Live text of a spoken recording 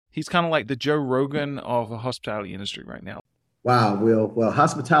He's kind of like the Joe Rogan of the hospitality industry right now. Wow, Will. Well,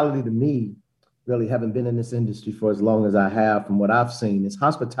 hospitality to me, really having been in this industry for as long as I have, from what I've seen, is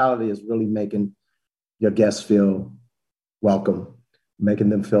hospitality is really making your guests feel welcome, making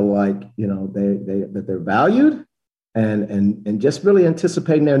them feel like that they're valued, and just really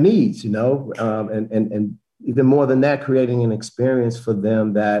anticipating their needs, and even more than that, creating an experience for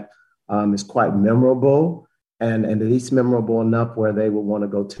them that is quite memorable and at least memorable enough where they will want to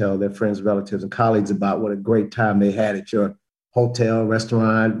go tell their friends, relatives, and colleagues about what a great time they had at your hotel,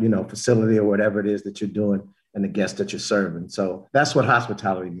 restaurant, facility, or whatever it is that you're doing, and the guests that you're serving. So that's what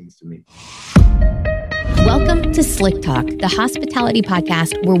hospitality means to me. Welcome to Slick Talk, the hospitality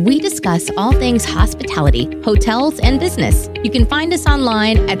podcast where we discuss all things hospitality, hotels, and business. You can find us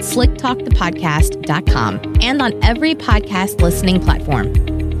online at slicktalkthepodcast.com and on every podcast listening platform.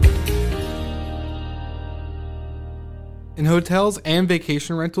 In hotels and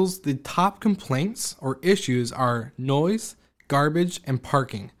vacation rentals, the top complaints or issues are noise, garbage, and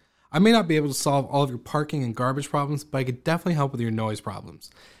parking. I may not be able to solve all of your parking and garbage problems, but I could definitely help with your noise problems.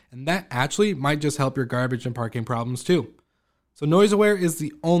 And that actually might just help your garbage and parking problems too. So NoiseAware is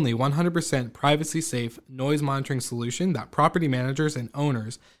the only 100% privacy-safe noise monitoring solution that property managers and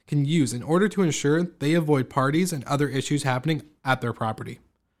owners can use in order to ensure they avoid parties and other issues happening at their property.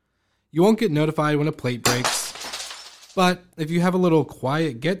 You won't get notified when a plate breaks, but if you have a little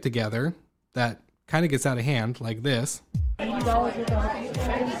quiet get-together that kind of gets out of hand, like this, then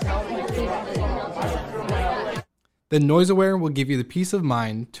NoiseAware will give you the peace of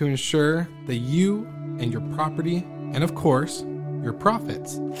mind to ensure that you and your property, and of course, your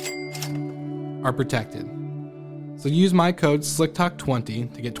profits, are protected. So use my code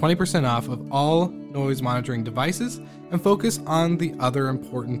SlickTalk20 to get 20% off of all noise monitoring devices and focus on the other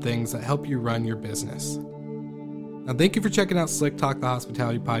important things that help you run your business. Now, thank you for checking out Slick Talk, the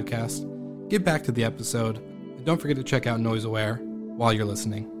hospitality podcast. Get back to the episode, and don't forget to check out NoiseAware while you're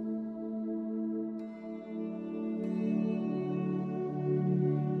listening.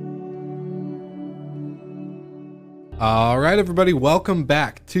 All right, everybody, welcome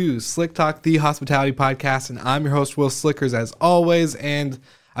back to Slick Talk, the hospitality podcast, and I'm your host, Will Slickers, as always, and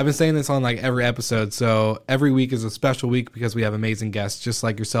I've been saying this on like every episode, so every week is a special week because we have amazing guests, just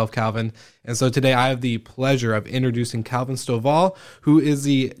like yourself, Calvin, and so today I have the pleasure of introducing Calvin Stovall, who is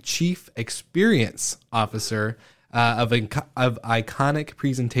the Chief Experience Officer of Iconic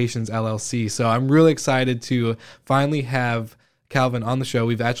Presentations, LLC, so I'm really excited to finally have Calvin on the show.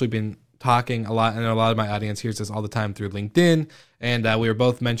 We've actually been talking a lot, and a lot of my audience hears this all the time through LinkedIn, and we were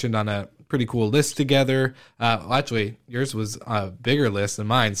both mentioned on a pretty cool list together. Actually, yours was a bigger list than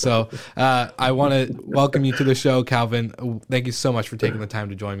mine, so I want to welcome you to the show, Calvin. Thank you so much for taking the time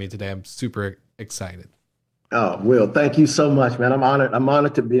to join me today. I'm super excited. Oh, Will, thank you so much, man. I'm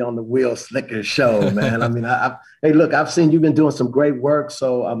honored to be on the Will Slickers show, man. I mean, hey, look, I've seen you've been doing some great work,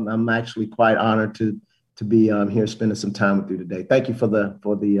 so I'm actually quite honored to be here spending some time with you today. Thank you for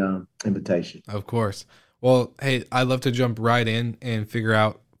the invitation. Of course. Well, hey, I'd love to jump right in and figure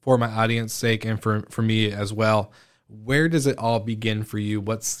out, for my audience's sake and for me as well, where does it all begin for you?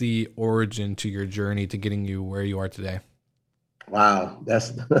 What's the origin to your journey to getting you where you are today? Wow,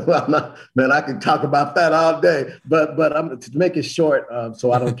 man, I could talk about that all day, but I'm to make it short,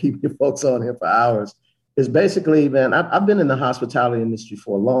 so I don't keep you folks on here for hours. Is basically, man, I've been in the hospitality industry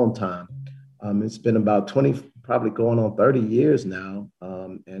for a long time. It's been about 20, probably going on 30 years now,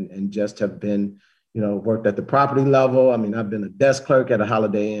 and just have been, worked at the property level. I mean, I've been a desk clerk at a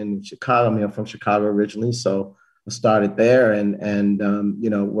Holiday Inn in Chicago. I mean, I'm from Chicago originally, so I started there and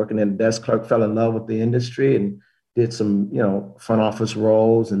working as a desk clerk, fell in love with the industry and did some, front office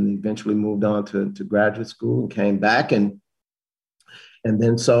roles, and eventually moved on to graduate school and came back and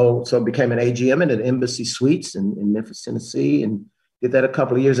then so became an AGM at Embassy Suites in Memphis, Tennessee, and did that a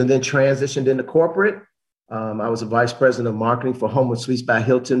couple of years and then transitioned into corporate. I was a vice president of marketing for Homewood Suites by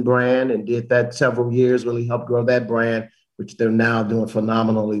Hilton brand and did that several years, really helped grow that brand, which they're now doing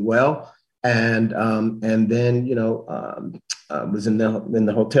phenomenally well. And then, was in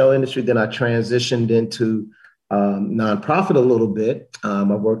the hotel industry. Then I transitioned into nonprofit a little bit. I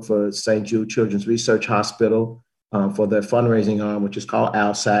worked for St. Jude Children's Research Hospital for their fundraising arm, which is called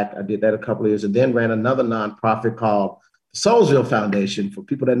ALSAC. I did that a couple of years and then ran another nonprofit called Soulsville Foundation. For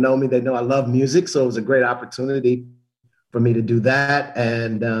people that know me, they know I love music, so it was a great opportunity for me to do that.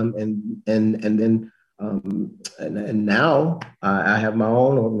 And now I have my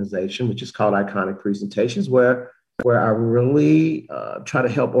own organization, which is called Iconic Presentations, where I really try to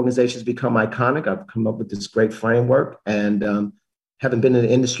help organizations become iconic. I've come up with this great framework, and having been in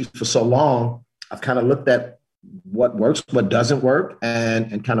the industry for so long, I've kind of looked at what works, what doesn't work,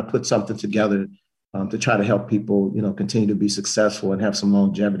 and kind of put something together to try to help people, continue to be successful and have some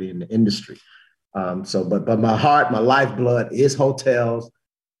longevity in the industry. But my heart, my lifeblood is hotels,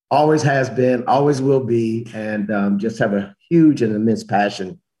 always has been, always will be, and just have a huge and immense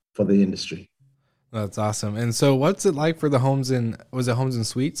passion for the industry. That's awesome. And so what's it like for the Homes and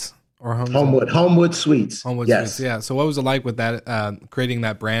Suites? Or Homewood Suites. Homewood yes. Suites, yeah. So what was it like with that, creating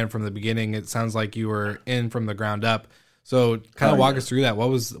that brand from the beginning? It sounds like you were in from the ground up. So kind of walk us through that. What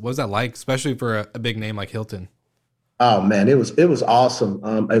was that like, especially for a big name like Hilton? Oh man, it was awesome.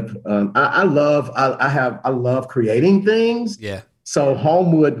 I love creating things. Yeah. So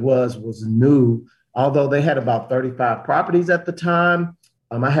Homewood was new, although they had about 35 properties at the time.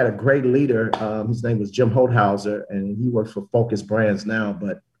 I had a great leader. His name was Jim Holthauser, and he works for Focus Brands now.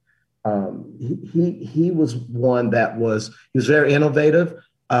 But he was one that was very innovative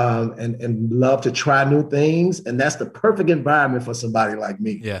and loved to try new things, and that's the perfect environment for somebody like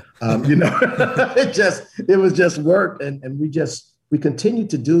me. Yeah, it was just work, and we continued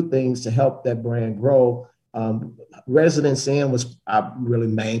to do things to help that brand grow. Residence Inn was our really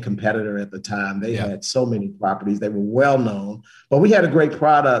main competitor at the time. They had so many properties. They were well known, but we had a great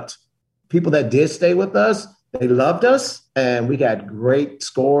product. People that did stay with us, they loved us, and we got great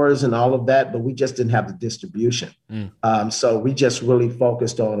scores and all of that, but we just didn't have the distribution. So we just really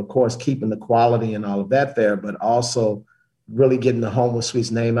focused on, of course, keeping the quality and all of that there, but also really getting the Homewood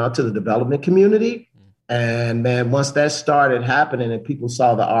Suites name out to the development community. And man, once that started happening and people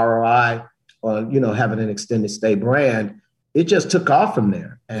saw the ROI on, having an extended stay brand, it just took off from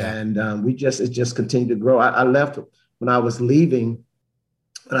there. And it just continued to grow. I left when I was leaving,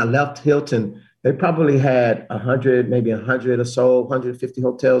 when I left Hilton, they probably had 100, maybe 100 or so, 150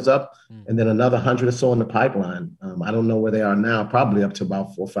 hotels up, and then another 100 or so in the pipeline. I don't know where they are now, probably up to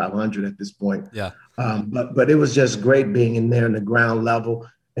about 400 or 500 at this point. Yeah. But it was just great being in there in the ground level.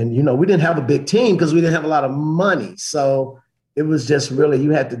 And, we didn't have a big team because we didn't have a lot of money. So it was just really,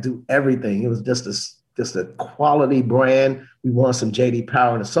 you had to do everything. It was just a quality brand. We won some J.D.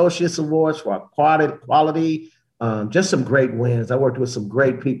 Power and Associates Awards for our quality. Just some great wins. I worked with some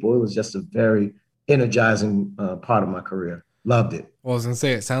great people. It was just a very energizing part of my career. Loved it. Well, I was gonna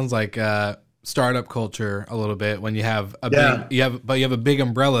say, it sounds like startup culture a little bit when you have you have a big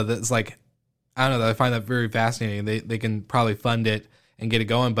umbrella that's like, I don't know. I find that very fascinating. They can probably fund it and get it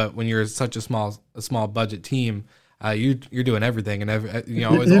going, but when you're such a small budget team, you're doing everything and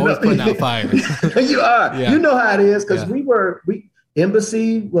always putting out fires. You are. Yeah. You know how it is because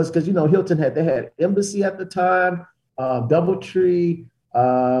Embassy was, because Hilton had Embassy at the time, DoubleTree,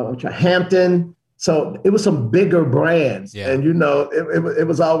 Hampton. So it was some bigger brands, and it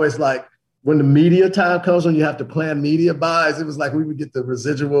was always like when the media time comes, when you have to plan media buys, it was like we would get the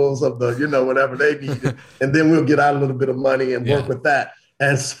residuals of the whatever they needed, and then we'll get out a little bit of money and work with that.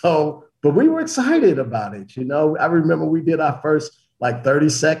 And so, but we were excited about it. I remember we did our first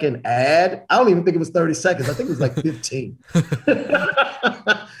 30-second ad. I don't even think it was 30 seconds. I think it was 15.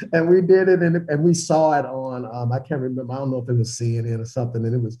 And we did it, and we saw it on, I can't remember. I don't know if it was CNN or something.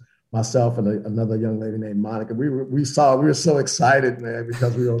 And it was myself and another young lady named Monica. We were so excited, man,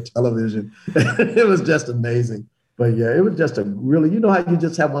 because we were on television. It was just amazing. But yeah, it was just a really, how you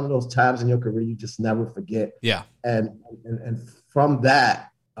just have one of those times in your career you just never forget. Yeah. And from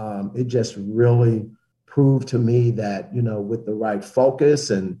that, it just really proved to me that, with the right focus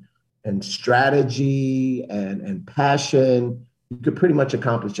and strategy and passion, you could pretty much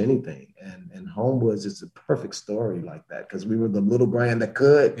accomplish anything. And Homewoods is a perfect story like that, because we were the little brand that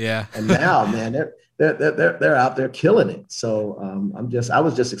could. Yeah. And now, man, they're out there killing it. So I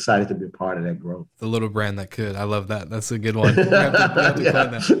was just excited to be a part of that growth. The little brand that could. I love that. That's a good one. We have to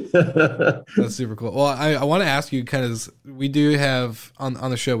that. That's super cool. Well, I want to ask you, because we do have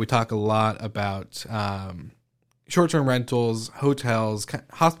on the show, we talk a lot about short-term rentals, hotels,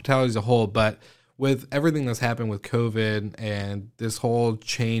 hospitality as a whole, but with everything that's happened with COVID and this whole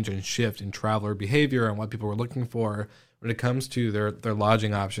change and shift in traveler behavior and what people were looking for when it comes to their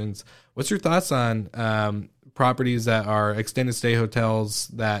lodging options, what's your thoughts on properties that are extended stay hotels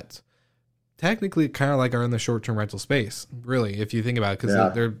that technically kind of are in the short-term rental space, really, if you think about it,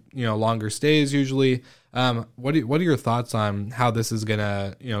 because they're longer stays usually. What are your thoughts on how this is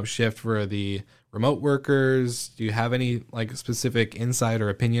gonna shift for the remote workers? Do you have any specific insight or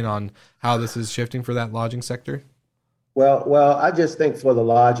opinion on how this is shifting for that lodging sector? Well, I just think for the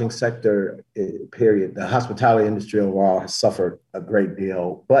lodging sector, period, the hospitality industry overall has suffered a great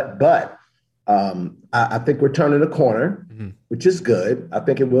deal. But I think we're turning a corner, which is good. I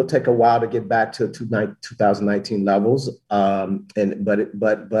think it will take a while to get back to 2019 levels.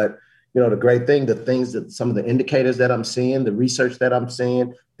 But the great thing, the things that some of the indicators that I'm seeing, the research that I'm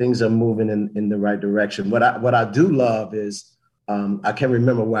seeing, things are moving in the right direction. What I do love is, I can't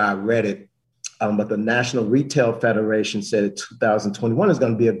remember where I read it, but the National Retail Federation said that 2021 is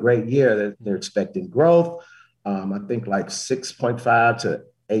going to be a great year. They're expecting growth. I think like 6.5 to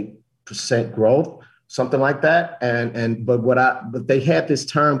 8% growth, something like that. But they had this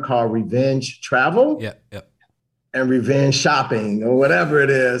term called revenge travel. Yeah. And revenge shopping or whatever it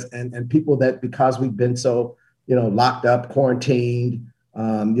is. And people that, because we've been so, locked up, quarantined,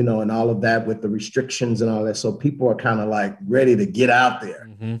 and all of that with the restrictions and all that. So people are kind of like ready to get out there.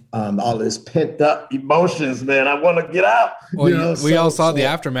 Mm-hmm. All this pent up emotions, man. I want to get out. Well, we all saw the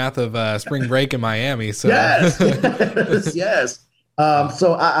aftermath of spring break in Miami. So yes. Yes.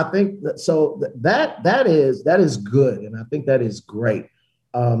 So I think that is good. And I think that is great.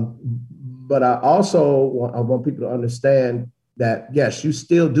 But I also want people to understand that, yes, you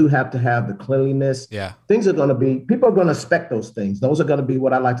still do have to have the cleanliness. Yeah. People are going to expect those things. Those are going to be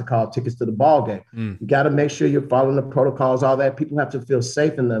what I like to call tickets to the ball game. You got to make sure you're following the protocols, all that. People have to feel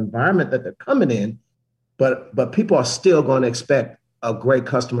safe in the environment that they're coming in, but people are still going to expect a great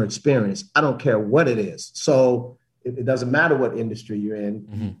customer experience. I don't care what it is. So it doesn't matter what industry you're in.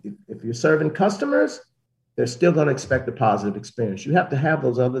 Mm-hmm. If you're serving customers, they're still going to expect a positive experience. You have to have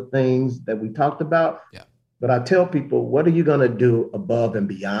those other things that we talked about. Yeah. But I tell people, what are you going to do above and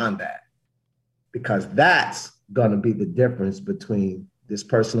beyond that? Because that's going to be the difference between this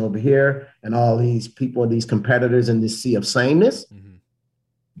person over here and all these people, these competitors in this sea of sameness,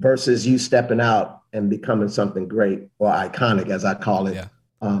 versus you stepping out and becoming something great or iconic, as I call it,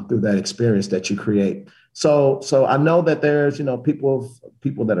 through that experience that you create. So I know that there's,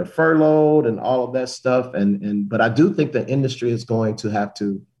 people that are furloughed and all of that stuff. But I do think the industry is going to have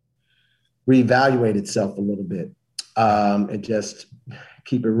to reevaluate itself a little bit, and just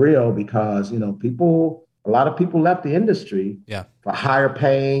keep it real, because, a lot of people left the industry for higher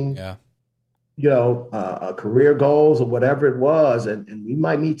paying, career goals or whatever it was. And we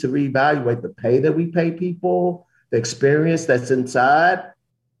might need to reevaluate the pay that we pay people, the experience that's inside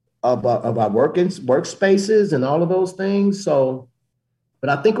of our workspaces and all of those things. So, but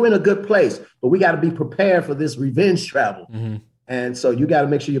I think we're in a good place, but we got to be prepared for this revenge travel. Mm-hmm. And so you got to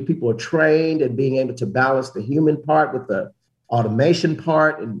make sure your people are trained and being able to balance the human part with the automation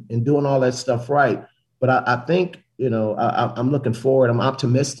part and doing all that stuff right. But I think, I'm looking forward. I'm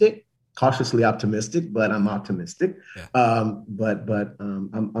optimistic, cautiously optimistic, but I'm optimistic. Yeah. I'm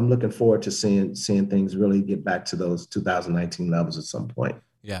looking forward to seeing things really get back to those 2019 levels at some point.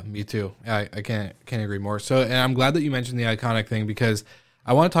 Yeah, me too. I can't agree more. So, and I'm glad that you mentioned the iconic thing, because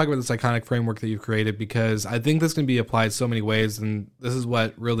I want to talk about this iconic framework that you've created, because I think this can be applied so many ways. And this is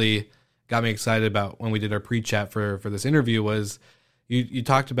what really got me excited about when we did our pre-chat for this interview, was you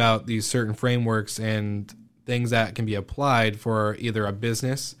talked about these certain frameworks and things that can be applied for either a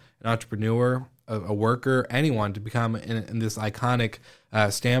business, an entrepreneur, a worker, anyone to become in this iconic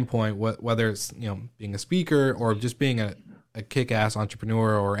standpoint, whether it's, being a speaker or just being a kick-ass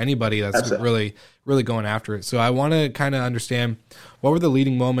entrepreneur or anybody that's really, really going after it. So I want to kind of understand, what were the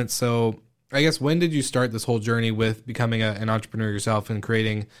leading moments? So I guess, when did you start this whole journey with becoming an entrepreneur yourself and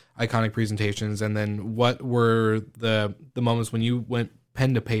creating iconic presentations? And then what were the moments when you went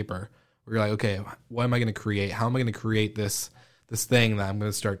pen to paper, where you're like, okay, what am I going to create? How am I going to create this thing that I'm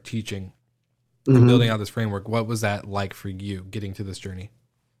going to start teaching and building out this framework? What was that like for you getting to this journey?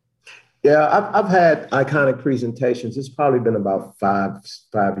 Yeah, I've had iconic presentations. It's probably been about five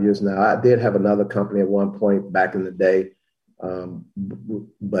years now. I did have another company at one point back in the day,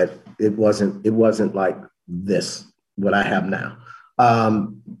 but it wasn't like this, what I have now.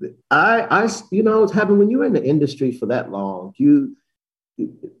 It's happened when you're in the industry for that long, you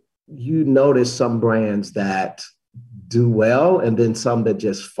notice some brands that do well and then some that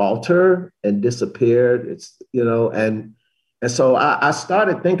just falter and disappeared. And so I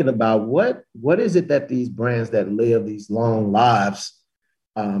started thinking about what is it that these brands that live these long lives,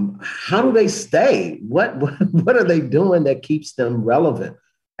 how do they stay? What are they doing that keeps them relevant?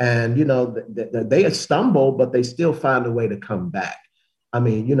 And, they stumble, but they still find a way to come back. I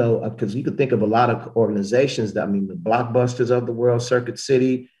mean, because you could think of a lot of organizations the Blockbusters of the world, Circuit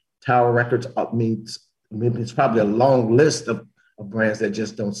City, Tower Records. It's probably a long list of brands that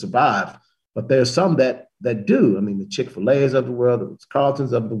just don't survive. But there's some that do. The Chick-fil-A's of the world, the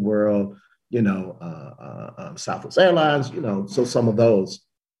Carltons of the world, Southwest Airlines, so some of those.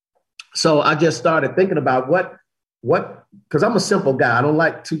 So I just started thinking about what, because I'm a simple guy. I don't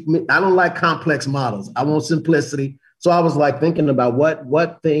like complex models. I want simplicity. So I was like thinking about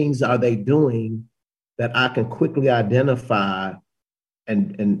what things are they doing that I can quickly identify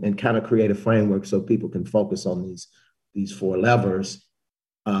and kind of create a framework so people can focus on these four levers.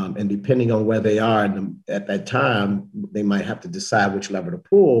 And depending on where they are at that time, they might have to decide which lever to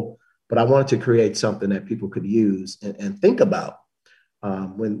pull. But I wanted to create something that people could use and think about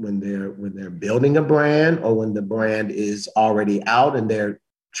when they're building a brand, or when the brand is already out and they're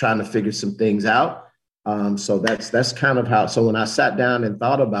trying to figure some things out. So that's kind of how. So when I sat down and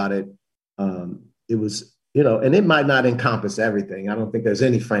thought about it, it was, and it might not encompass everything. I don't think there's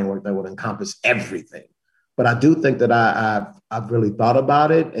any framework that would encompass everything. But I do think that I've really thought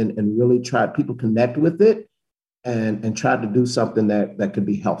about it and really tried people connect with it and tried to do something that could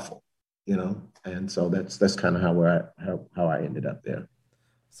be helpful, And so that's kind of how I ended up there.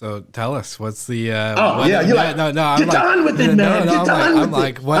 So tell us, what's the? You're like, no, I'm get on with it, man. I'm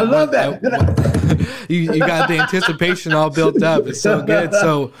like, what? I love that. You got the anticipation all built up. It's so good.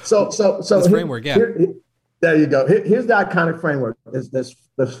 So this framework, yeah. There you go. Here's the iconic framework. There's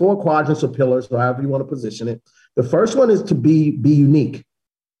 4 quadrants or pillars, or however you want to position it. The first one is to be unique.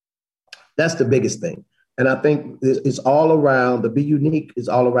 That's the biggest thing. And I think it's all around, the be unique is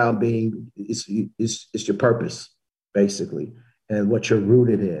all around being, it's your purpose, basically, and what you're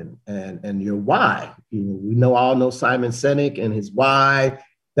rooted in and your why. We all know Simon Sinek and his why.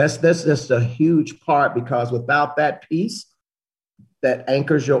 That's a huge part, because without that piece that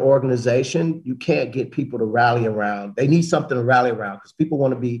anchors your organization, you can't get people to rally around. They need something to rally around, because people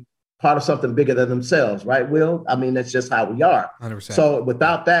want to be part of something bigger than themselves, right, Will? I mean, that's just how we are. 100%. So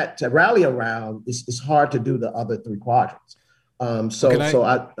without that to rally around, it's hard to do the other 3 quadrants. Can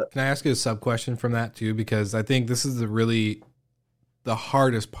I ask you a sub question from that too? Because I think this is the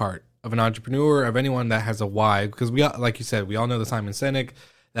hardest part of an entrepreneur, of anyone that has a why, because like you said, we all know the Simon Sinek,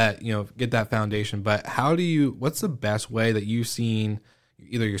 that, get that foundation. But what's the best way that you've seen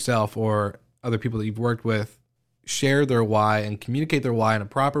either yourself or other people that you've worked with share their why and communicate their why in a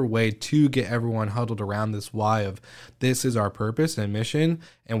proper way to get everyone huddled around this why of, this is our purpose and mission,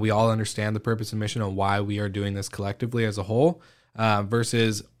 and we all understand the purpose and mission and why we are doing this collectively as a whole,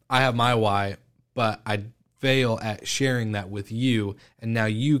 versus I have my why, but I fail at sharing that with you, and now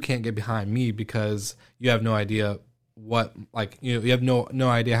you can't get behind me because you have no idea what, you have no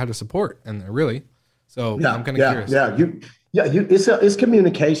idea how to support, and really, so I'm kind of curious. It's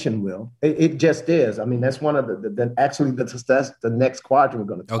communication, Will. It just is. I mean, that's one of that's the next quadrant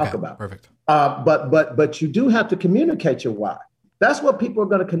we're going to talk about. Perfect. But you do have to communicate your why. That's what people are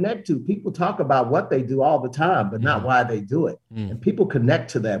going to connect to. People talk about what they do all the time, but not why they do it. And people connect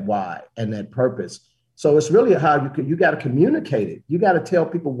to that why and that purpose. So it's really how you got to communicate it. You got to tell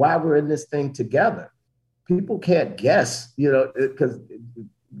people why we're in this thing together. People can't guess, because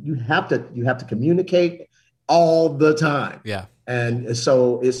you have to communicate all the time. Yeah. And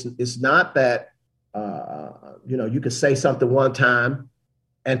so it's not that, you could say something one time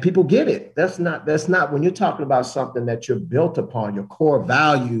and people get it. That's not when you're talking about something that you're built upon, your core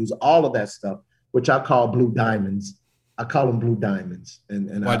values, all of that stuff, which I call blue diamonds. I call them blue diamonds.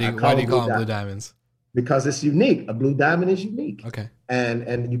 And why do you call them blue diamonds? Because it's unique. A blue diamond is unique. Okay.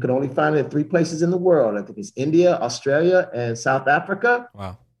 And you can only find it in 3 places in the world. I think it's India, Australia, and South Africa.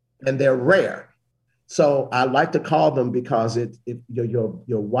 Wow. And they're rare. So I like to call them, because your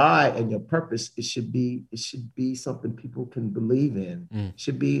why and your purpose, it should be something people can believe in. It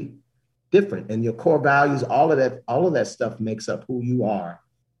should be different. And your core values, all of that stuff makes up who you are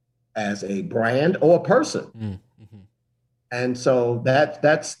as a brand or a person. Mm-hmm. And so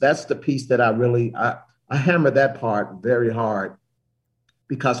that's the piece that I hammer that part very hard,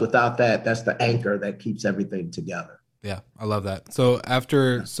 because without that, that's the anchor that keeps everything together. Yeah, I love that. So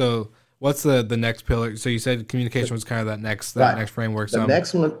what's the next pillar? So you said communication was kind of that next framework. So you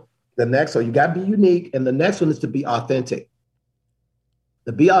got to be unique. And the next one is to be authentic.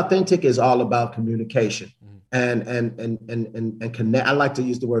 The be authentic is all about communication and connect. I like to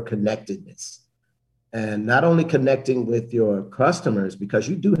use the word connectedness, and not only connecting with your customers, because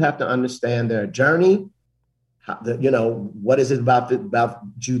you do have to understand their journey. What is it about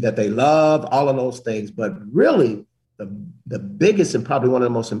you that they love, all of those things. But really, the biggest and probably one of the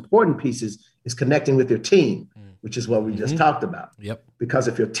most important pieces is connecting with your team, which is what we just talked about. Yep. Because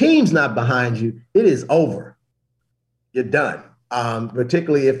if your team's not behind you, it is over. You're done.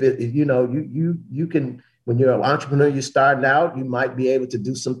 Particularly if you can, when you're an entrepreneur, you're starting out, you might be able to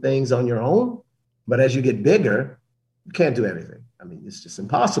do some things on your own, but as you get bigger, you can't do everything. I mean, it's just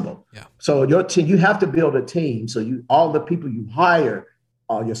impossible. Yeah. So your team, you have to build a team. So all the people you hire,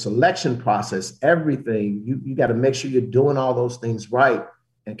 your selection process, everything, you got to make sure you're doing all those things right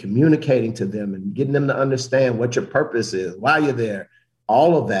and communicating to them and getting them to understand what your purpose is, why you're there,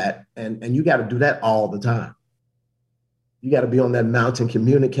 all of that. And you got to do that all the time. You got to be on that mountain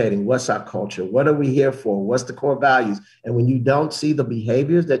communicating. What's our culture? What are we here for? What's the core values? And when you don't see the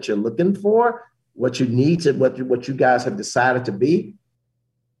behaviors that you're looking for, what you need to, what you guys have decided to be,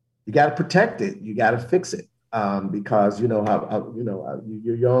 you got to protect it. You got to fix it. Because you're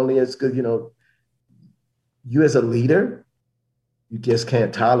only as good, you as a leader, you just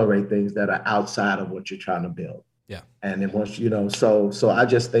can't tolerate things that are outside of what you're trying to build. Yeah. And then once, so I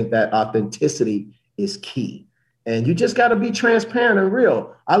just think that authenticity is key. And you just got to be transparent and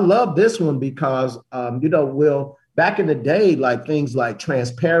real. I love this one because, Will, back in the day, like things like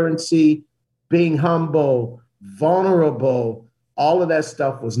transparency, being humble, vulnerable, all of that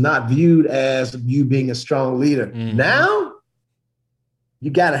stuff was not viewed as you being a strong leader. Mm-hmm. Now,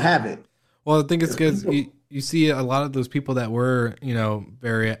 you got to have it. Well, I think it's because you see a lot of those people that were,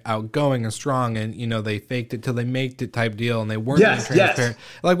 very outgoing and strong, and they faked it till they made it type deal, and they weren't being transparent.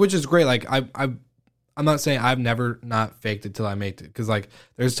 Like, which is great. Like I'm not saying I've never not faked it till I made it, because like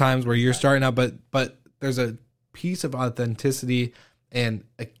there's times where you're starting out, but there's a piece of authenticity and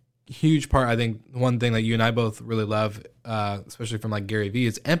a huge part. I think one thing that you and I both really love, especially from like Gary Vee,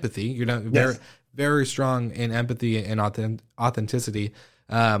 is empathy. You're very, very strong in empathy and authenticity.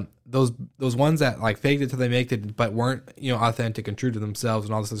 Those ones that like faked it till they made it, but weren't authentic and true to themselves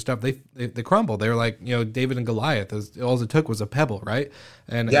and all this other stuff, they crumbled. They were like David and Goliath. All it took was a pebble, right?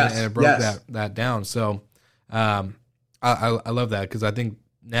 And it broke that down. So I love that, because I think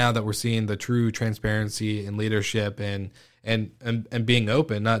now that we're seeing the true transparency in leadership and being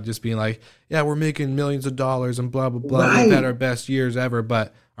open, not just being like, yeah, we're making millions of dollars and blah blah blah. Right. We've had our best years ever,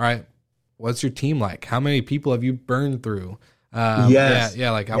 but all right, what's your team like? How many people have you burned through? So go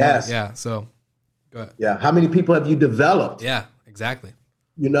ahead. Yeah, how many people have you developed? Yeah, exactly.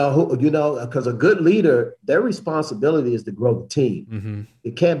 Because a good leader, their responsibility is to grow the team. Mm-hmm.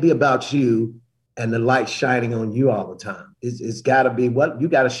 It can't be about you and the light shining on you all the time. It's got to be you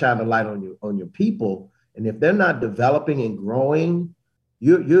got to shine the light on your people. And if they're not developing and growing,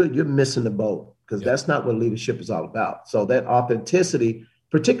 you're missing the boat, because that's not what leadership is all about. So that authenticity,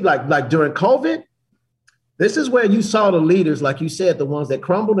 particularly like during COVID. This is where you saw the leaders, like you said, the ones that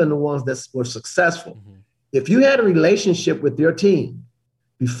crumbled and the ones that were successful. Mm-hmm. If you had a relationship with your team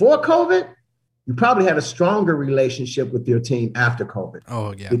before COVID, you probably had a stronger relationship with your team after COVID.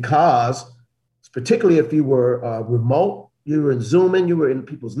 Oh, yeah. Because particularly if you were remote, you were in Zooming, you were in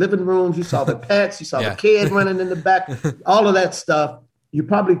people's living rooms, you saw the pets, you saw the kid running in the back, all of that stuff. You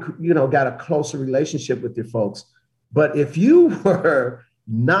probably, got a closer relationship with your folks. But if you were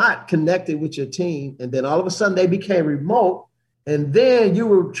not connected with your team, and then all of a sudden they became remote, and then you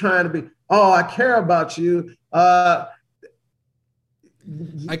were trying to be, I care about you. I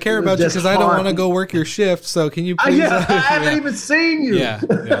care about you because I don't want to go work your shift. So can you please? I haven't even seen you. Yeah.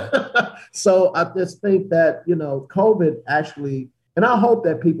 So I just think that, COVID actually, and I hope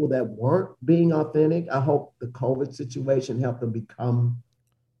that people that weren't being authentic, I hope the COVID situation helped them become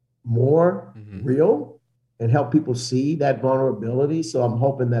more real and help people see that vulnerability. So I'm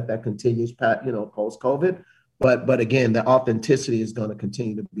hoping that continues, post-COVID. But again, the authenticity is going to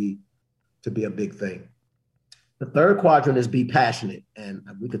continue to be a big thing. The third quadrant is be passionate, and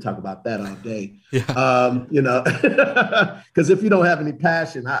we could talk about that all day. Yeah. Because if you don't have any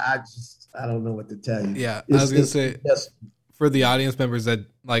passion, I don't know what to tell you. Yeah, I was going to say, for the audience members that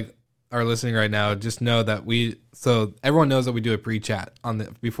like are listening right now, just know that so everyone knows that we do a pre-chat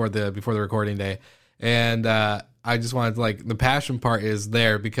before the recording day. And I just wanted to, like, the passion part is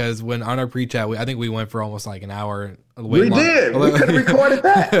there, because when on our pre-chat, I think we went for almost like an hour. We did. We could have recorded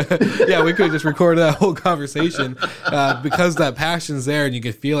that. Yeah, we could have just recorded that whole conversation because that passion's there and you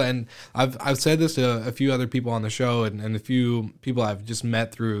can feel it. And I've said this to a few other people on the show and a few people I've just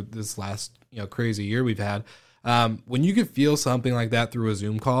met through this last crazy year we've had. When you can feel something like that through a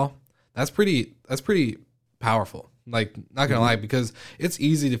Zoom call, that's pretty powerful. Like, not gonna lie, because it's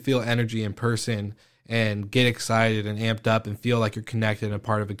easy to feel energy in person and get excited and amped up and feel like you're connected and a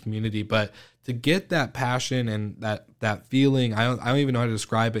part of a community. But to get that passion and that feeling, I don't even know how to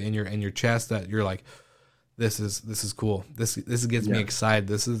describe it in your chest, that you're like, this is cool. This gets me excited.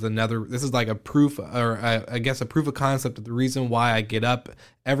 This is like a proof, or I guess a proof of concept of the reason why I get up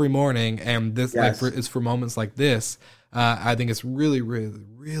every morning. And this is for moments like this. I think it's really, really,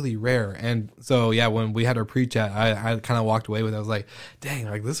 really rare. And so, when we had our pre-chat, I kind of walked away with it. I was like, dang,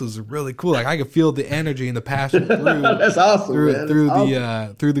 like, this was really cool. Like, I could feel the energy and the passion through that's awesome,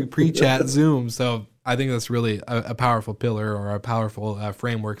 through the pre-chat Zoom. So I think that's really a powerful pillar, or a powerful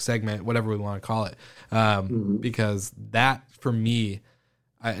framework segment, whatever we want to call it. Because that, for me,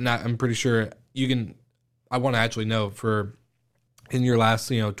 I'm pretty sure I want to actually know, in your last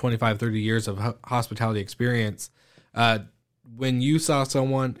 25, 30 years of hospitality experience, When you saw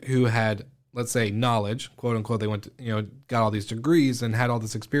someone who had, let's say, knowledge, quote unquote, they went to, got all these degrees and had all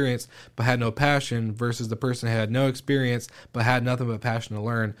this experience, but had no passion, versus the person who had no experience, but had nothing but passion to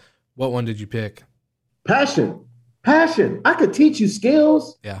learn, what one did you pick? Passion. I could teach you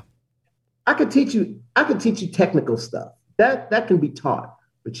skills. Yeah. I could teach you technical stuff. That can be taught,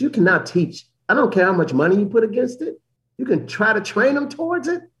 but you cannot teach. I don't care how much money you put against it. You can try to train them towards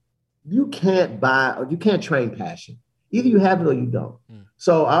it. You can't train passion. Either you have it or you don't.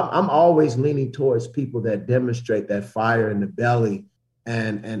 So I'm always leaning towards people that demonstrate that fire in the belly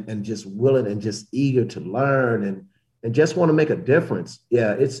and just willing and just eager to learn and just want to make a difference.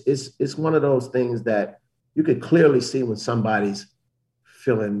 Yeah, it's one of those things that you could clearly see when somebody's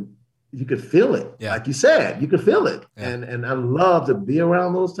feeling. You could feel it, like you said. You could feel it, and I love to be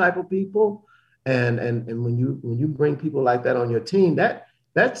around those type of people. And when you bring people like that on your team,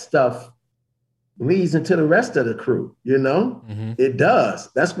 that stuff leads into the rest of the crew. It does.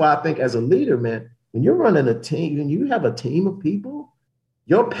 That's why I think as a leader, man, when you're running a team, when you have a team of people,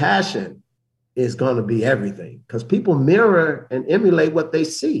 your passion is going to be everything, because people mirror and emulate what they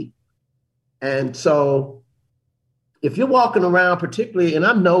see. And so if you're walking around particularly, and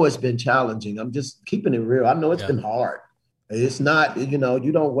I know it's been challenging, I'm just keeping it real. I know it's been hard. It's not, you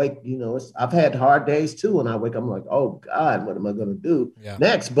don't wake, I've had hard days too. And I wake up, I'm like, oh God, what am I going to do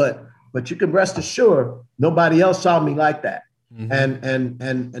next? But you can rest assured, nobody else saw me like that. Mm-hmm.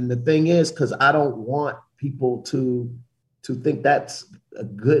 And the thing is, because I don't want people to think that's a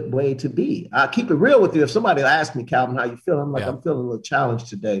good way to be. I keep it real with you. If somebody asks me, Calvin, how you feel? I'm like, I'm feeling a little challenged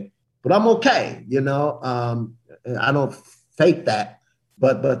today, but I'm okay. I don't fake that.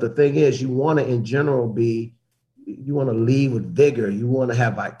 But the thing is, you want to, in general, you want to lead with vigor. You want to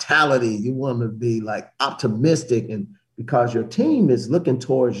have vitality. You want to be like optimistic, and because your team is looking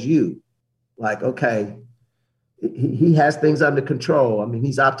towards you, like, okay, he has things under control. I mean,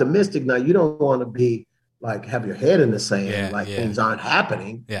 he's optimistic. Now, you don't want to be like, have your head in the sand, things aren't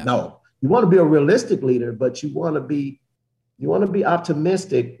happening. Yeah. No, you want to be a realistic leader, but you want to be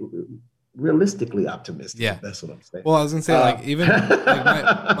optimistic, realistically optimistic. Yeah, that's what I'm saying. Well, I was gonna say, even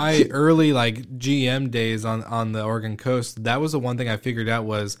my early GM days on the Oregon coast, that was the one thing I figured out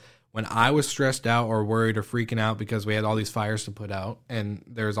was when I was stressed out or worried or freaking out because we had all these fires to put out and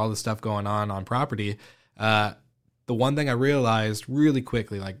there's all this stuff going on property. The one thing I realized really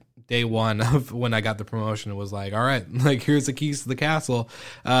quickly, day one of when I got the promotion, it was all right, here's the keys to the castle,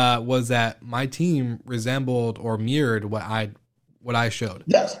 was that my team resembled or mirrored what I showed.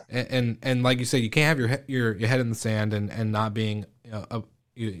 Yes. And like you said, you can't have your head in the sand and not being,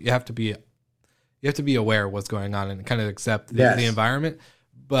 you have to be aware of what's going on and kind of accept the environment.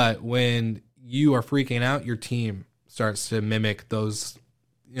 But when you are freaking out, your team starts to mimic those,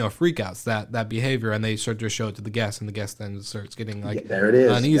 freakouts, that behavior, and they start to show it to the guests, and the guest then starts getting there it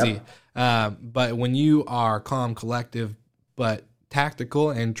is. Uneasy. Yep. But when you are calm, collective, but tactical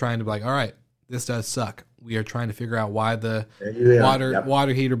and trying to be all right, this does suck. We are trying to figure out why the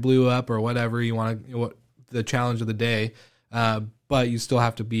water heater blew up or whatever you want to, the challenge of the day. But you still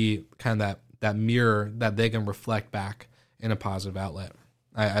have to be kind of that mirror that they can reflect back in a positive outlet.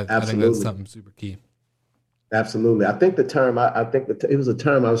 I think that's something super key. Absolutely. I think the term, it was a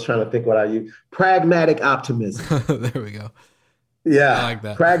term I was trying to think what I use. Pragmatic optimism. There we go. Yeah. I like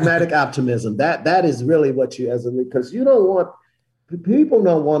that. Pragmatic optimism. That is really what you, because you don't want, people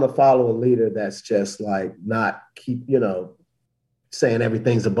don't want to follow a leader that's just not keep, saying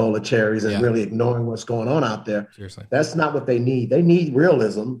everything's a bowl of cherries and really ignoring what's going on out there. Seriously. That's not what they need. They need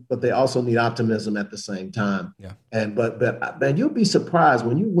realism, but they also need optimism at the same time. Yeah. And but man, you'll be surprised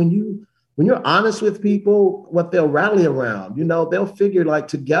when you're honest with people, what they'll rally around. They'll figure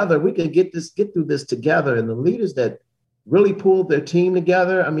together we can get through this together. And the leaders that really pulled their team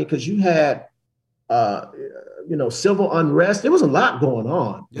together, because you had civil unrest. There was a lot going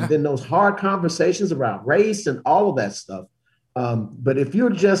on. Yeah. And then those hard conversations around race and all of that stuff. But if you're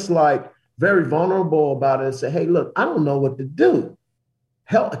just very vulnerable about it and say, hey, look, I don't know what to do.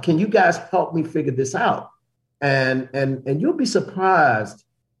 Can you guys help me figure this out? And you'll be surprised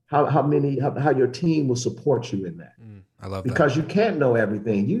how your team will support you in that. I love because that. You can't know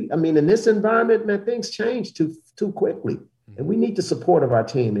everything. In this environment, man, things change too quickly. And we need the support of our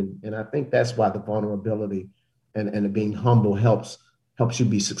team. And I think that's why the vulnerability and being humble helps you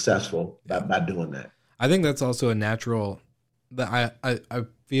be successful by doing that. I think that's also a natural, that I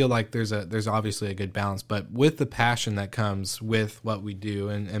feel like there's obviously a good balance, but with the passion that comes with what we do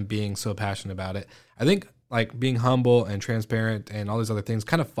and being so passionate about it, I think being humble and transparent and all these other things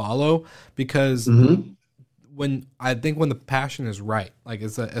kind of follow, because when the passion is right, like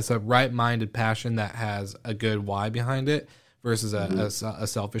it's a right-minded passion that has a good why behind it versus a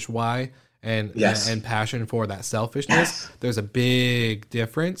selfish why and passion for that selfishness. There's a big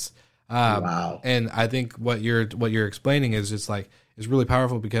difference. Wow. And I think what you're explaining is just like, is really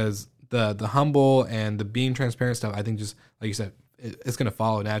powerful because the humble and the being transparent stuff, I think just like you said, it's going to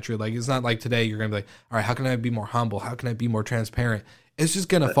follow naturally. Like, it's not like today you're going to be like, all right, how can I be more humble? How can I be more transparent? It's just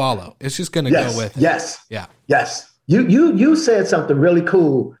going to follow. It's just going to go with it. Yes. Yeah. Yes. You said something really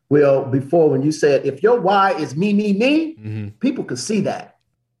cool, Will, before when you said, if your why is me, mm-hmm. people can see that.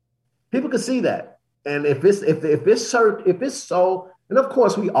 People can see that. And if it's so, and of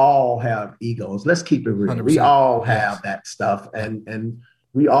course we all have egos. Let's keep it real. 100%. We all have that stuff, and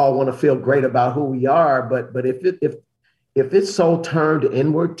we all want to feel great about who we are. But if it's so turned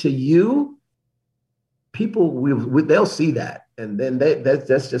inward to you, people they'll see that, and then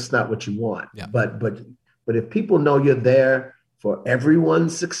that's just not what you want. Yeah. But if people know you're there for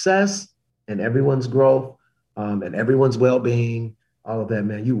everyone's success and everyone's growth, and everyone's well-being, all of that,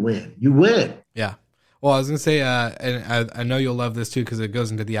 man, you win. You win. Yeah. Well, I was going to say, and I know you'll love this too because it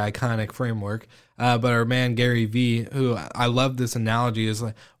goes into the iconic framework, but our man Gary Vee, who I love this analogy, is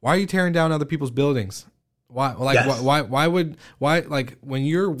like, why are you tearing down other people's buildings? Why, like, yes. why, like, when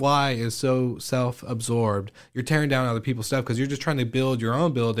your why is so self-absorbed, you're tearing down other people's stuff because you're just trying to build your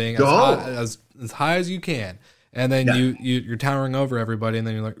own building as high as you can. And then you're towering over everybody, and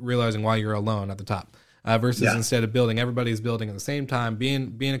then you're like realizing why you're alone at the top. Versus instead of building, everybody's building at the same time,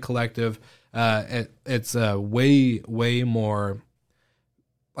 being a collective. It's way more,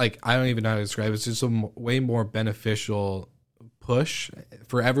 like, I don't even know how to describe it. It's just a way more beneficial push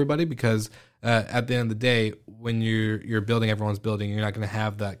for everybody because at the end of the day, when you're building, everyone's building, you're not going to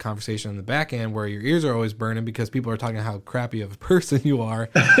have that conversation on the back end where your ears are always burning because people are talking how crappy of a person you are.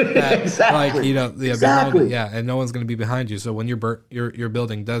 Exactly. Like, exactly. And no one's going to be behind you. So when your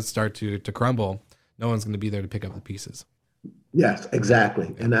building does start to crumble, no one's going to be there to pick up the pieces. Yes,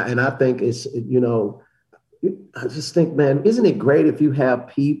 exactly. And I think it's, I just think, man, isn't it great if you have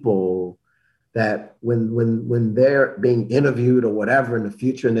people that when they're being interviewed or whatever in the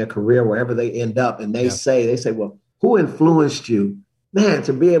future in their career, wherever they end up, and they say, well, who influenced you? Man,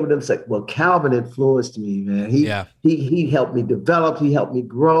 to be able to say, well, Calvin influenced me, man. He helped me develop. He helped me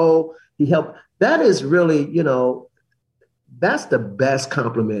grow. That is really, that's the best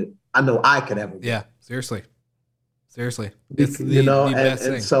compliment I know I could ever do. Yeah, seriously. It's the best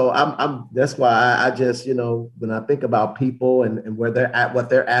thing. And so I'm that's why I just, when I think about people and where they're at, what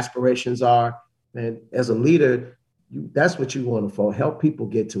their aspirations are, and as a leader, that's what you want to help people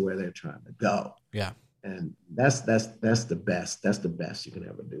get to where they're trying to go. Yeah. And that's the best. That's the best you can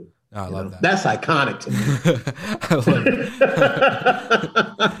ever do. Oh, I love that. That's iconic to me.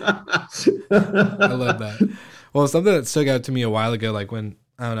 I love that. Well, something that stuck out to me a while ago, like when,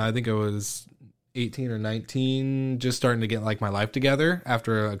 I don't know, I think it was 18 or 19, just starting to get like my life together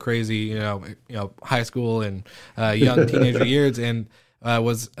after a crazy, high school and young teenager years. And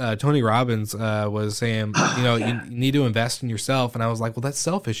Tony Robbins was saying, you need to invest in yourself. And I was like, well, that's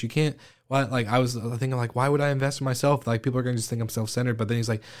selfish. You can't. Why? Like, I was thinking, like, why would I invest in myself? Like, people are going to just think I'm self-centered. But then he's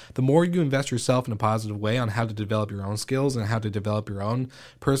like, the more you invest yourself in a positive way on how to develop your own skills and how to develop your own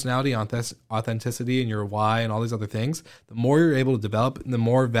personality, authenticity, and your why and all these other things, the more you're able to develop, and the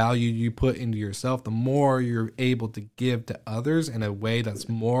more value you put into yourself, the more you're able to give to others in a way that's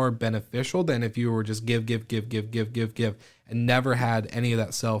more beneficial than if you were just give, and never had any of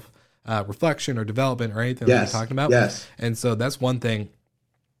that self reflection or development or anything that we're talking about. Yes. And so that's one thing.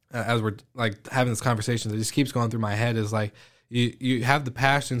 As we're like having this conversation, that just keeps going through my head is like you have the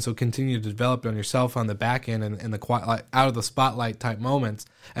passion, so continue to develop it on yourself on the back end and the quiet, like, out of the spotlight type moments,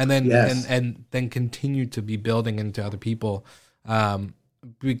 and then and then continue to be building into other people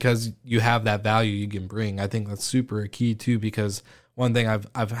because you have that value you can bring. I think that's super key too, because one thing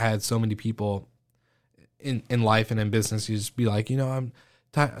I've had so many people in life and in business, you just be like, I'm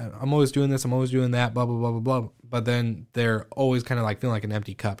always doing this, I'm always doing that, blah, blah, blah, blah, blah. But then they're always kind of like feeling like an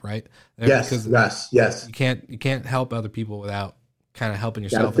empty cup, right? Yes. You can't help other people without kind of helping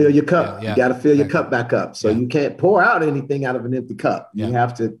yourself. You got to fill your cup. You got to fill your cup back up. So you can't pour out anything out of an empty cup. You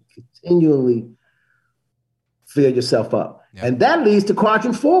have to continually fill yourself up. Yeah. And that leads to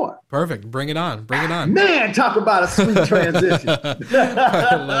quadrant 4. Perfect. Bring it on. Man, talk about a sweet transition.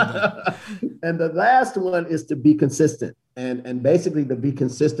 I love that. And the last one is to be consistent. And basically to be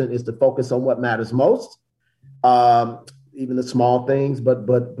consistent is to focus on what matters most, even the small things, but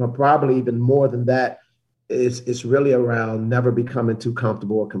probably even more than that, it's really around never becoming too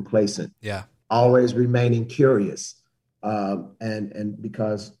comfortable or complacent. Yeah. Always remaining curious. And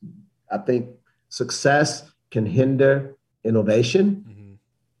because I think success can hinder innovation.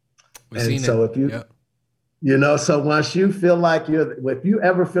 Mm-hmm. So once you feel like if you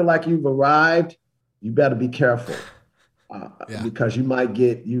ever feel like you've arrived, you better be careful because you might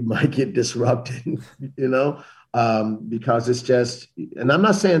get disrupted, because it's just, and I'm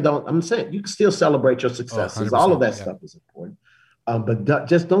not saying I'm saying you can still celebrate your successes. All of that stuff is important. But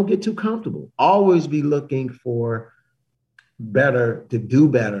just don't get too comfortable. Always be looking for better, to do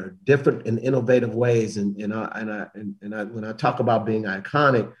better, different and innovative ways. And when I talk about being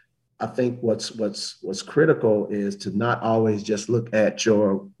iconic, I think what's critical is to not always just look at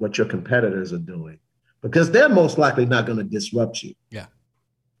what your competitors are doing, because they're most likely not going to disrupt you. Yeah,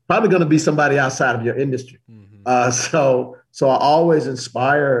 probably going to be somebody outside of your industry. Mm-hmm. So I always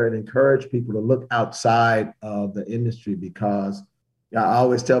inspire and encourage people to look outside of the industry, because I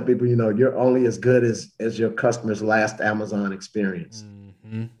always tell people, you're only as good as your customer's last Amazon experience.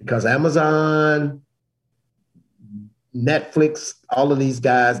 Mm-hmm. Because Amazon, Netflix, all of these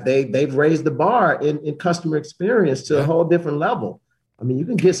guys, they've raised the bar in customer experience to a whole different level. I mean, you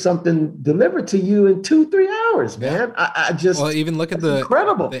can get something delivered to you in 2-3 hours, man. I just even look at the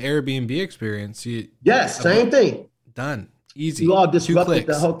Airbnb experience. Same thing. Done. Easy. You all disrupted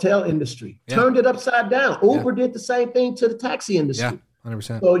the hotel industry, turned it upside down. Uber did the same thing to the taxi industry. Yeah,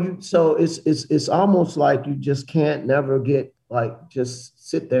 100%. So it's almost like you just can't never get just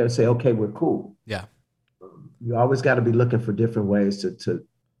sit there and say, okay, we're cool. Yeah. You always got to be looking for different ways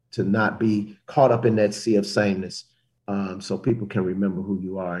to not be caught up in that sea of sameness, so people can remember who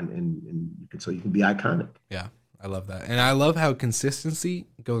you are and so you can be iconic. Yeah, I love that, and I love how consistency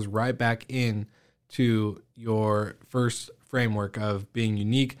goes right back in to your first framework of being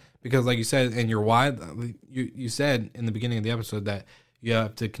unique, because like you said, and your why, you said in the beginning of the episode that you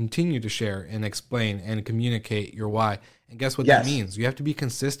have to continue to share and explain and communicate your why. And guess what that means? You have to be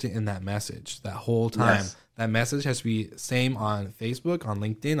consistent in that message that whole time. Yes. That message has to be same on Facebook, on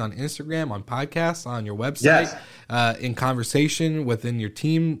LinkedIn, on Instagram, on podcasts, on your website, in conversation, within your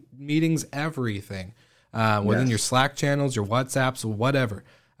team meetings, everything, within your Slack channels, your WhatsApps, whatever.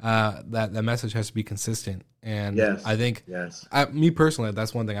 That message has to be consistent. And I think, me personally,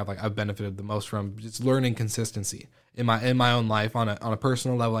 that's one thing I've benefited the most from, just learning consistency in my own life on a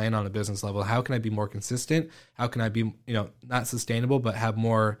personal level and on a business level. How can I be more consistent? How can I be, not sustainable, but have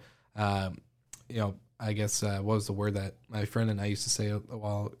more, I guess, what was the word that my friend and I used to say a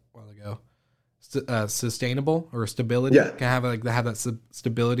while ago? Sustainable or stability. Yeah. Can have have that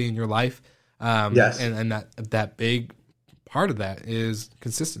stability in your life. And that big part of that is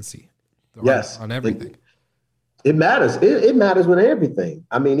consistency. On everything. It matters. It matters with everything.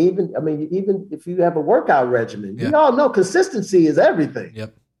 I mean, even if you have a workout regimen, you all know consistency is everything.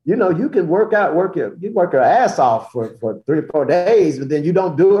 Yep. You can work your ass off for 3 or 4 days, but then you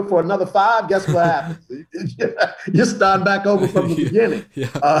don't do it for another 5. Guess what happens? You're starting back over from the beginning.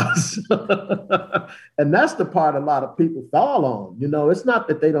 And that's the part a lot of people fall on. It's not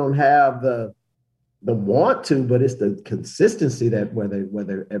that they don't have the want to, but it's the consistency that where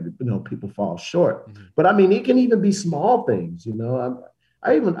people fall short. Mm-hmm. But I mean, it can even be small things.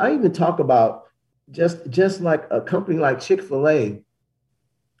 I even talk about just like a company like Chick-fil-A.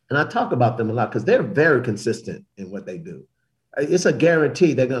 And I talk about them a lot because they're very consistent in what they do. It's a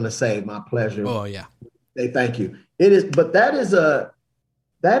guarantee they're going to say, "My pleasure." Oh yeah. They thank you. It is, but that is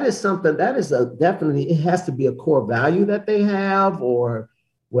definitely, it has to be a core value that they have, or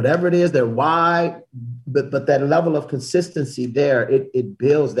whatever it is, their why. But that level of consistency there, it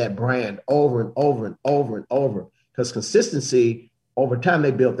builds that brand over and over and over and over. Because consistency, over time,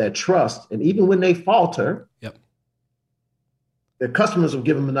 they built that trust. And even when they falter, their customers will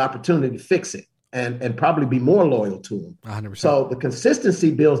give them an opportunity to fix it and probably be more loyal to them. 100%. So the consistency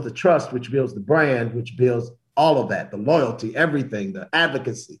builds the trust, which builds the brand, which builds all of that, the loyalty, everything, the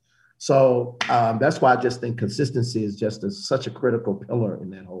advocacy. So that's why I just think consistency is just such a critical pillar in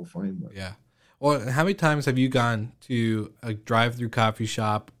that whole framework. Yeah. Well, how many times have you gone to a drive-through coffee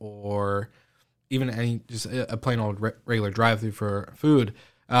shop, or even just a plain old regular drive-through for food,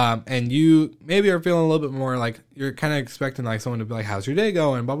 and you maybe are feeling a little bit more like you're kind of expecting like someone to be like, "How's your day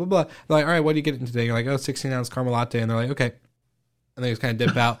going?" Blah blah blah. They're like, "All right, what are you getting today?" You're like, "Oh, 16-ounce caramel latte," and they're like, "Okay," and they just kind of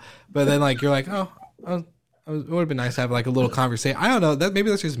dip out. But then like you're like, "Oh, it would have been nice to have like a little conversation." I don't know. Maybe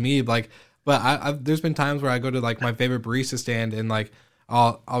that's just me. But I've there's been times where I go to like my favorite barista stand and like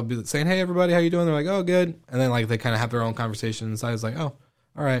I'll be saying, "Hey everybody, how you doing?" They're like, "Oh, good," and then like they kind of have their own conversation. So I was like, "Oh,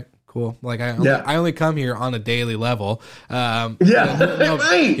 all right, cool." Like I only come here on a daily level. Right.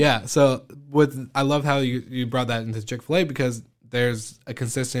 Yeah. So I love how you brought that into Chick-fil-A, because there's a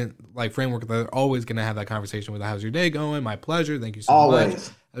consistent like framework that they're always going to have that conversation with, "How's your day going?" "My pleasure. Thank you so much."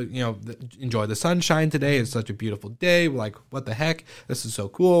 enjoy the sunshine today. It's such a beautiful day. We're like, what the heck? This is so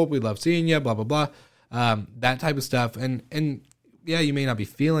cool. We love seeing you, blah, blah, blah. That type of stuff. And yeah, you may not be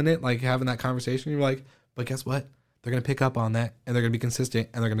feeling it, like having that conversation. You're like, but guess what? They're going to pick up on that, and they're going to be consistent,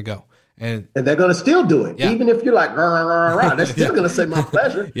 and they're going to go. And they're going to still do it. Yeah. Even if you're like, rah, rah, rah, they're still going to say my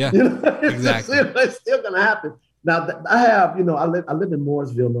pleasure. Yeah, exactly. It's still going to happen. Now, I have, I live in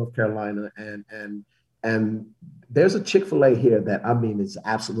Mooresville, North Carolina, and there's a Chick-fil-A here that, I mean, is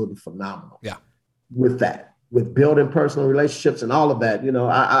absolutely phenomenal. Yeah. With building personal relationships and all of that.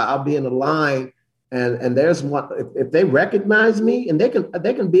 I'll be in a line, and there's one, if they recognize me, and they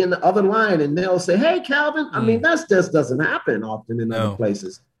can be in the other line, and they'll say, hey, Calvin. I mean, that just doesn't happen often in other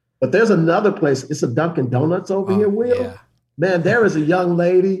places. But there's another place. It's a Dunkin' Donuts over here, Will. Yeah. Man, there is a young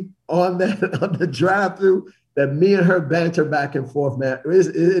lady on the drive-through that me and her banter back and forth, man.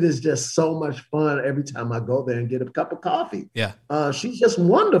 It is just so much fun every time I go there and get a cup of coffee. Yeah. She's just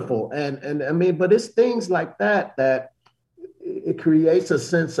wonderful. And I mean, but it's things like that it creates a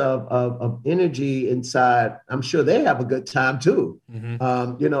sense of energy inside. I'm sure they have a good time too.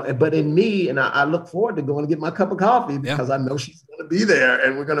 Mm-hmm. But in me, and I look forward to going to get my cup of coffee because I know she's going to be there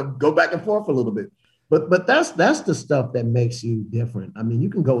and we're going to go back and forth a little bit. But that's the stuff that makes you different. I mean, you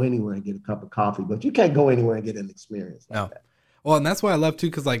can go anywhere and get a cup of coffee, but you can't go anywhere and get an experience like that. Well, and that's why I love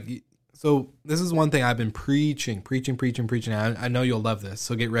too, because so this is one thing I've been preaching. I know you'll love this,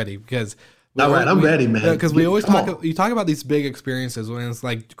 so get ready because. All right, I'm ready, man. Because we always you talk about these big experiences when it's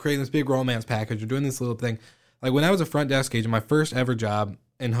like creating this big romance package or doing this little thing. Like when I was a front desk agent, my first ever job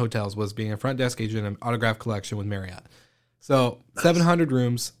in hotels was being a front desk agent in an autograph collection with Marriott. So 700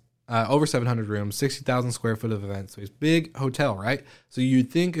 rooms, over 700 rooms, 60,000 square foot of events. So it's big hotel, right? So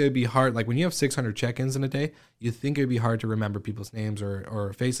you'd think it would be hard. Like when you have 600 check-ins in a day, you'd think it would be hard to remember people's names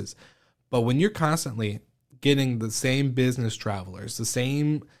or faces. But when you're constantly getting the same business travelers, the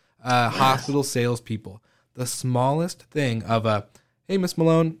same hospital salespeople, the smallest thing of hey, Miss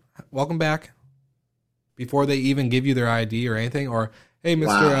Malone, welcome back, before they even give you their ID or anything, or hey,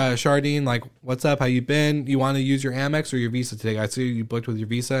 Mr. Chardine, like, what's up? How you been? You want to use your Amex or your Visa today? I see you booked with your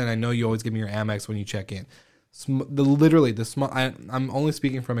Visa, and I know you always give me your Amex when you check in. I'm only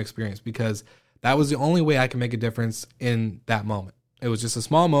speaking from experience because that was the only way I can make a difference in that moment. It was just a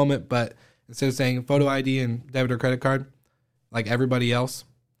small moment, but instead of saying photo ID and debit or credit card, like everybody else,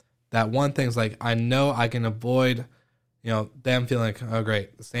 that one thing's like, I know I can avoid, them feeling like, oh,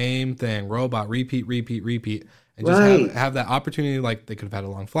 great, the same thing, robot, repeat, and just have that opportunity. Like they could have had a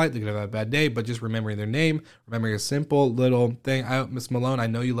long flight, they could have had a bad day, but just remembering their name, remembering a simple little thing. Miss Malone, I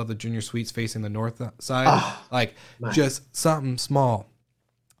know you love the Junior Suites facing the north side. Just something small.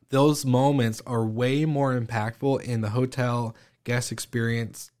 Those moments are way more impactful in the hotel guest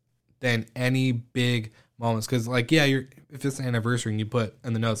experience than any big moments. Because if it's an anniversary and you put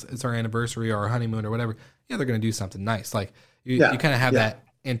in the notes, it's our anniversary or our honeymoon or whatever, they're going to do something nice. Like you kind of have that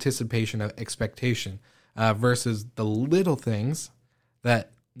anticipation of expectation versus the little things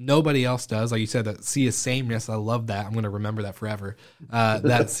that nobody else does. Like you said, that sea of sameness. I love that. I'm going to remember that forever.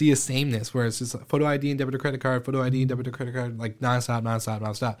 That sea of sameness where it's just photo ID and debit or credit card, photo ID and debit or credit card, like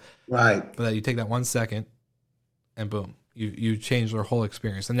nonstop. Right. But that you take that 1 second and boom, you change their whole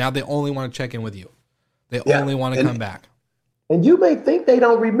experience. And now they only want to check in with you. They only want to come back. And you may think they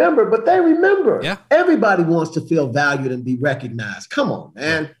don't remember, but they remember. Yeah. Everybody wants to feel valued and be recognized. Come on,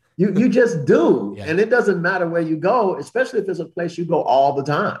 man. Yeah. You just do. Yeah. And it doesn't matter where you go, especially if it's a place you go all the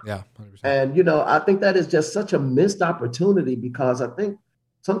time. Yeah, 100%. And, I think that is just such a missed opportunity because I think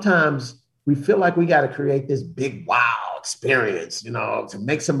sometimes we feel like we got to create this big wow experience, to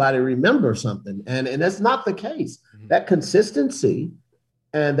make somebody remember something. And that's not the case. Mm-hmm. That consistency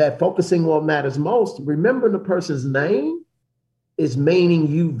and that focusing on what matters most, remembering the person's name is meaning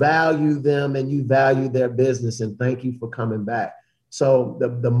you value them and you value their business and thank you for coming back. So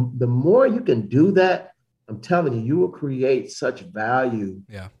the more you can do that, I'm telling you, you will create such value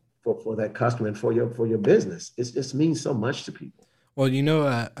for that customer and for your business. It means so much to people. Well,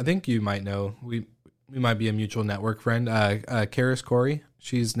 I think you might know, we might be a mutual network friend, Karis Corey.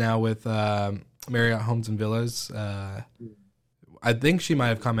 She's now with Marriott Homes and Villas. I think she might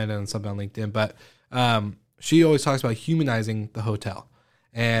have commented on something on LinkedIn, but she always talks about humanizing the hotel.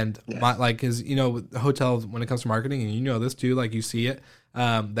 And because hotels, when it comes to marketing, and this too, like you see it,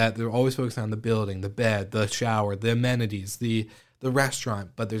 that they're always focused on the building, the bed, the shower, the amenities, the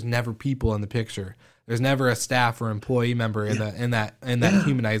restaurant, but there's never people in the picture. There's never a staff or employee member in that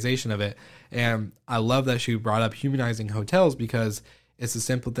humanization of it. And I love that she brought up humanizing hotels because it's the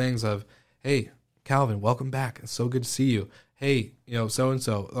simple things of, hey, Calvin, welcome back. It's so good to see you. Hey,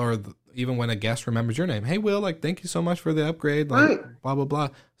 so-and-so, or even when a guest remembers your name, hey, Will, like, thank you so much for the upgrade, like, Right. blah, blah, blah.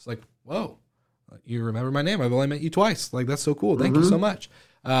 It's like, whoa, you remember my name. I've only met you twice. Like, that's so cool. Thank you so much.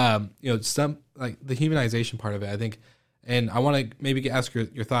 Some, like, the humanization part of it, I think, and I want to maybe ask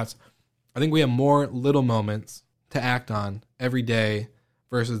your thoughts. I think we have more little moments to act on every day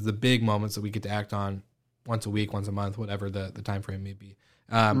versus the big moments that we get to act on once a week, once a month, whatever the time frame may be.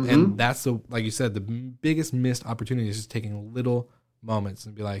 And that's like you said, the biggest missed opportunity is just taking little moments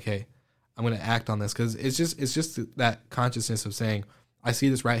and be like, hey, I'm going to act on this. Cause it's just that consciousness of saying, I see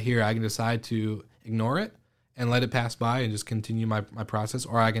this right here. I can decide to ignore it and let it pass by and just continue my process,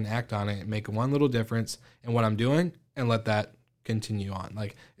 or I can act on it and make one little difference in what I'm doing and let that continue on.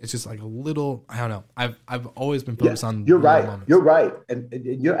 Like, it's just like a little, I don't know. I've always been focused on. You're right. Moments. You're right. And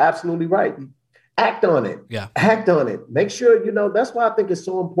you're absolutely right. Act on it. Yeah. Act on it. Make sure, that's why I think it's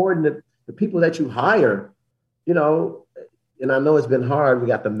so important that the people that you hire, and I know it's been hard. We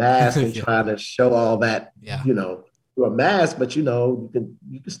got the mask and trying to show all that, through a mask, but you can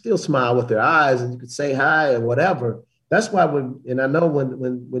still smile with their eyes and you can say hi and whatever. That's why I know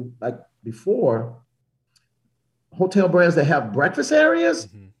when like before, hotel brands that have breakfast areas,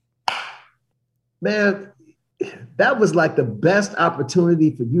 man, that was like the best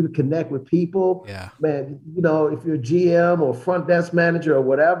opportunity for you to connect with people. Yeah. Man, if you're a GM or front desk manager or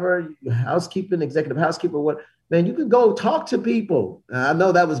whatever, housekeeping, executive housekeeper, man, you can go talk to people. I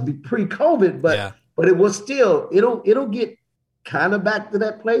know that was pre-COVID, but it was still, it'll get kind of back to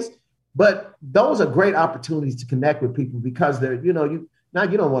that place. But those are great opportunities to connect with people because they're, you don't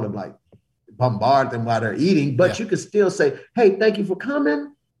want to like bombard them while they're eating, but you can still say, hey, thank you for coming.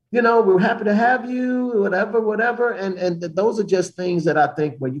 We're happy to have you, whatever. And those are just things that I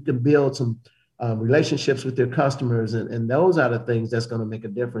think where you can build some relationships with your customers. And those are the things that's going to make a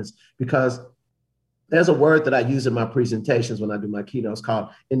difference, because there's a word that I use in my presentations when I do my keynotes called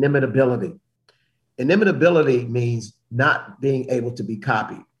inimitability. Inimitability means not being able to be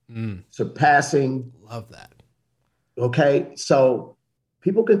copied, surpassing. Love that. Okay. So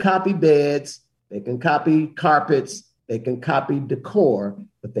people can copy beds, they can copy carpets, they can copy decor,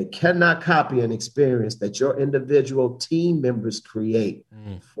 but they cannot copy an experience that your individual team members create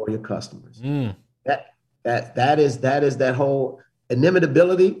for your customers. That is that whole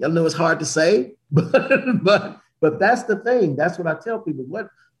inimitability. I know it's hard to say, but that's the thing. That's what I tell people.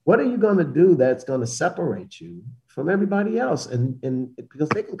 What are you going to do that's going to separate you from everybody else? And because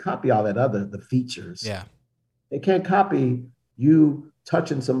they can copy all that the features. Yeah, they can't copy you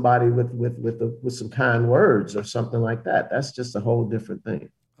touching somebody with some kind words or something like that. That's just a whole different thing.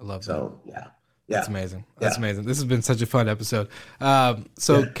 I love that. So That's amazing. That's amazing. This has been such a fun episode.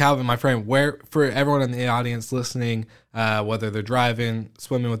 Calvin, my friend, where for everyone in the audience listening, whether they're driving,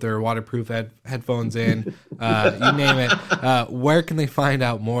 swimming with their waterproof headphones in, you name it, where can they find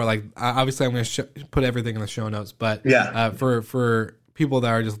out more? Like, obviously, I'm going to put everything in the show notes, but for people that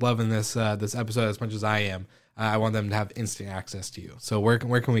are just loving this episode as much as I am, I want them to have instant access to you. So where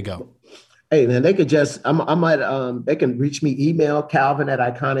can we go? Hey, man, they could just, they can reach me, email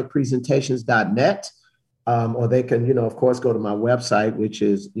calvin@iconicpresentations.net. Or they can, of course, go to my website, which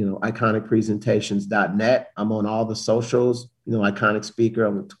is, iconicpresentations.net. I'm on all the socials, Iconic Speaker.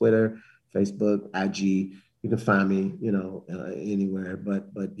 I'm on Twitter, Facebook, IG. You can find me, anywhere.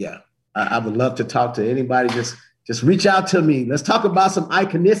 But yeah, I would love to talk to anybody. Just reach out to me. Let's talk about some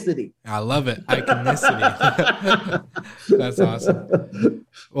iconicity. I love it. Iconicity. That's awesome.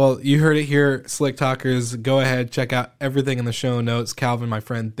 Well, you heard it here, Slick Talkers. Go ahead, check out everything in the show notes. Calvin, my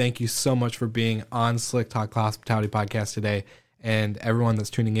friend, thank you so much for being on Slick Talk Hospitality Podcast today. And everyone that's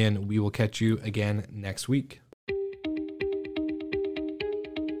tuning in, we will catch you again next week.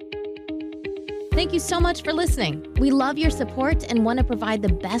 Thank you so much for listening. We love your support and want to provide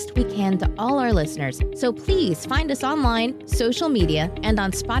the best we can to all our listeners. So please find us online, social media, and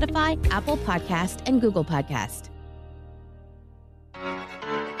on Spotify, Apple Podcast, and Google Podcast.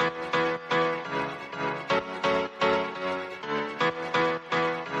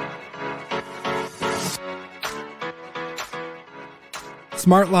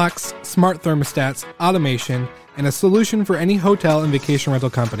 Smart locks, smart thermostats, automation, and a solution for any hotel and vacation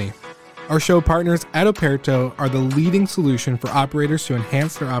rental company. Our show partners at Operto are the leading solution for operators to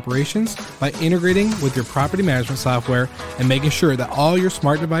enhance their operations by integrating with your property management software and making sure that all your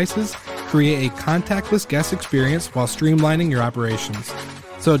smart devices create a contactless guest experience while streamlining your operations.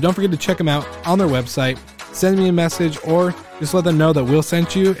 So don't forget to check them out on their website, send me a message, or just let them know that Will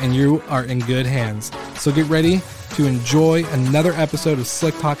sent you and you are in good hands. So get ready to enjoy another episode of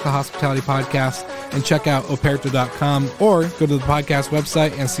Slick Talk, the Hospitality Podcast, and check out Operto.com or go to the podcast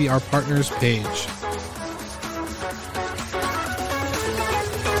website and see our partners page.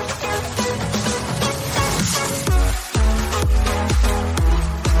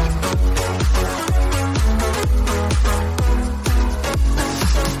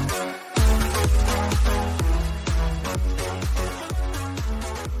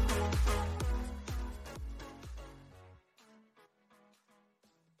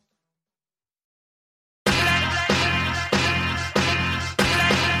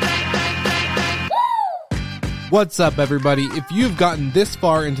 What's up, everybody? If you've gotten this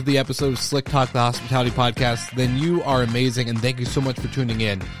far into the episode of Slick Talk, the Hospitality Podcast, then you are amazing, and thank you so much for tuning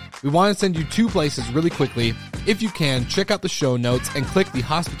in. We want to send you two places really quickly. If you can, check out the show notes and click the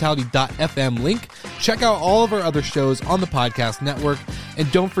hospitality.fm link. Check out all of our other shows on the podcast network.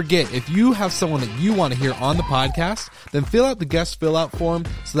 And don't forget, if you have someone that you want to hear on the podcast, then fill out the guest fill out form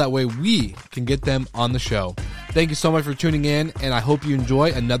so that way we can get them on the show. Thank you so much for tuning in, and I hope you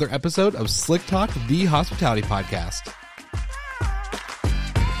enjoy another episode of Slick Talk, the Hospitality Podcast.